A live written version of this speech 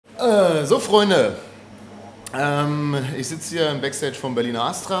So Freunde, ich sitze hier im Backstage von Berliner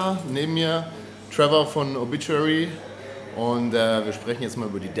Astra, neben mir Trevor von Obituary und wir sprechen jetzt mal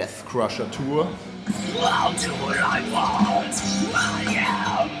über die Death Crusher Tour. I'll do what I want. I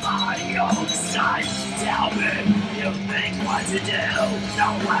am my own son. Tell me you think what to do.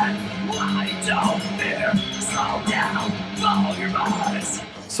 No one, I don't fear. Slow down, follow your minds.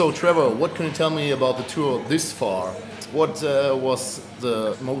 So Trevor, what can you tell me about the tour this far? What was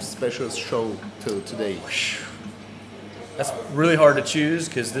the most special show till today? That's really hard to choose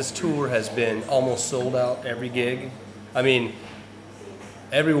because this tour has been almost sold out every gig. I mean,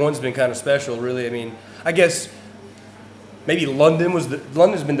 everyone's been kind of special, really. I mean, I guess maybe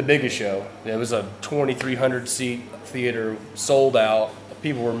London's been the biggest show. It was a 2,300 seat theater, sold out.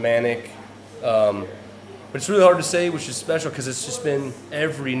 People were manic. But it's really hard to say which is special because it's just been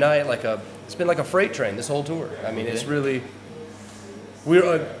every night it's been like a freight train this whole tour. I mean, it's really,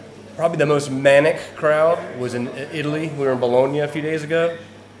 we're probably the most manic crowd was in Italy. We were in Bologna a few days ago.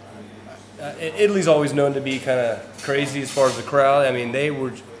 Italy's always known to be kind of crazy as far as the crowd. I mean, they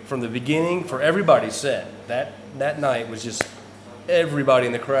were from the beginning for everybody's set. That night was just everybody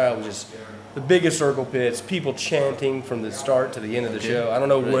in the crowd was just the biggest circle pits, people chanting from the start to the end of the show. I don't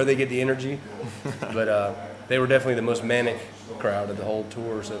know where they get the energy, but they were definitely the most manic crowd of the whole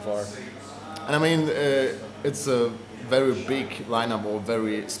tour so far. And I mean, it's a very big lineup or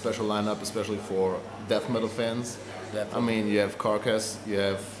very special lineup, especially for death metal fans. Definitely. I mean, you have Carcass, you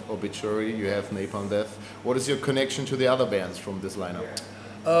have Obituary, you have Napalm Death. What is your connection to the other bands from this lineup?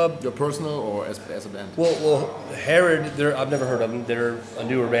 Your personal or as a band? Well, Herod, I've never heard of them. They're a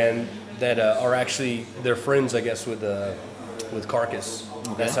newer band that are actually, they're friends, I guess, with Carcass.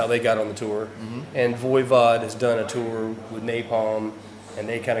 Okay. That's how they got on the tour. Mm-hmm. And Voivod has done a tour with Napalm, and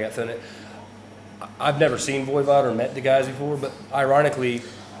they kind of got thrown in. I've never seen Voivod or met the guys before, but ironically,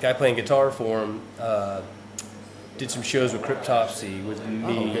 the guy playing guitar for him did some shows with Cryptopsy with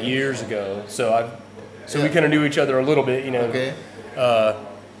me years ago. So we kind of knew each other a little bit, you know. Okay.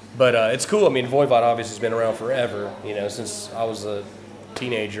 But it's cool. I mean, Voivod obviously has been around forever, you know, since I was a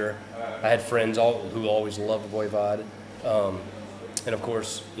teenager. I had friends who always loved Voivod. And of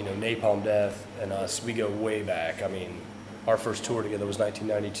course, you know, Napalm Death and us, we go way back. I mean, our first tour together was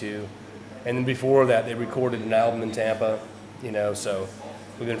 1992. And then before that, they recorded an album in Tampa, you know, so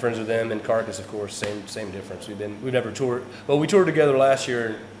we've been friends with them. And Carcass, of course, same difference. We've never toured. Well, we toured together last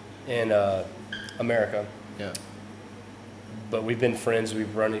year in America. Yeah. But we've been friends.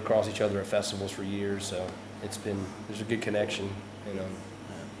 We've run across each other at festivals for years, so there's a good connection, you know.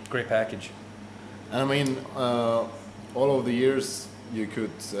 Great package. And I mean, all over the years, you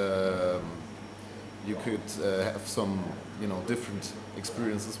could have some, you know, different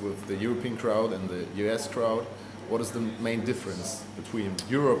experiences with the European crowd and the US crowd. What is the main difference between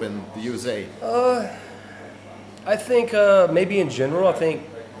Europe and the USA? I think maybe in general, I think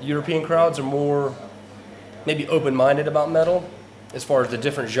European crowds are more maybe open-minded about metal as far as the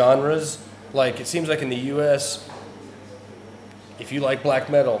different genres. Like, it seems like in the US, if you like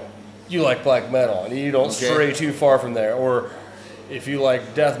black metal, you like black metal, and you don't stray too far from there. Or if you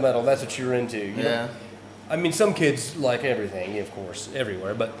like death metal, that's what you're into. You know? I mean, some kids like everything, of course,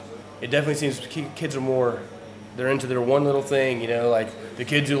 everywhere, but it definitely seems kids are more, they're into their one little thing, you know, like the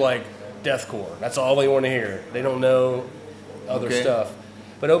kids who like deathcore, that's all they want to hear. They don't know other stuff.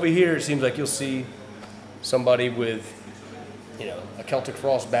 But over here, it seems like you'll see somebody with, you know, a Celtic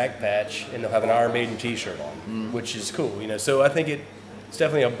Frost back patch, and they'll have an Iron Maiden t-shirt on, which is cool, you know. So I think it's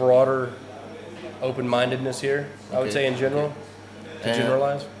definitely a broader open-mindedness here, I would say, in general, to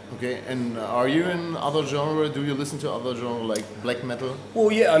generalize. Okay, and are you in other genre? Do you listen to other genre like black metal?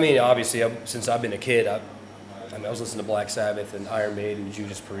 Well, yeah, I mean, obviously, since I've been a kid, I was listening to Black Sabbath and Iron Maiden,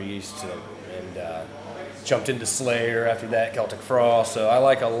 Judas Priest, and jumped into Slayer after that, Celtic Frost. So I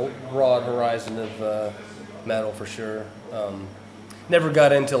like a broad horizon of metal for sure. Never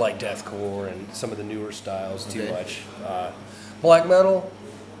got into like deathcore and some of the newer styles too much. Black metal,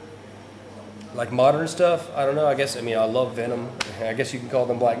 like modern stuff, I don't know. I love Venom. I guess you can call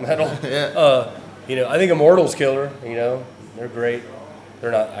them black metal. You know, I think Immortal's killer. You know, they're great.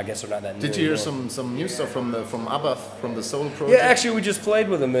 They're not. I guess they're not that new. Did you hear some new stuff from ABBA, from the Soul Project? Yeah, actually, we just played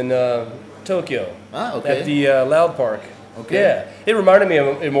with them in Tokyo. Okay. At the Loud Park. Okay. Yeah, it reminded me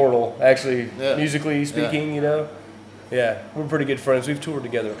of Immortal, actually, musically speaking. You know. Yeah, we're pretty good friends. We've toured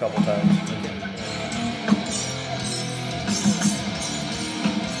together a couple times.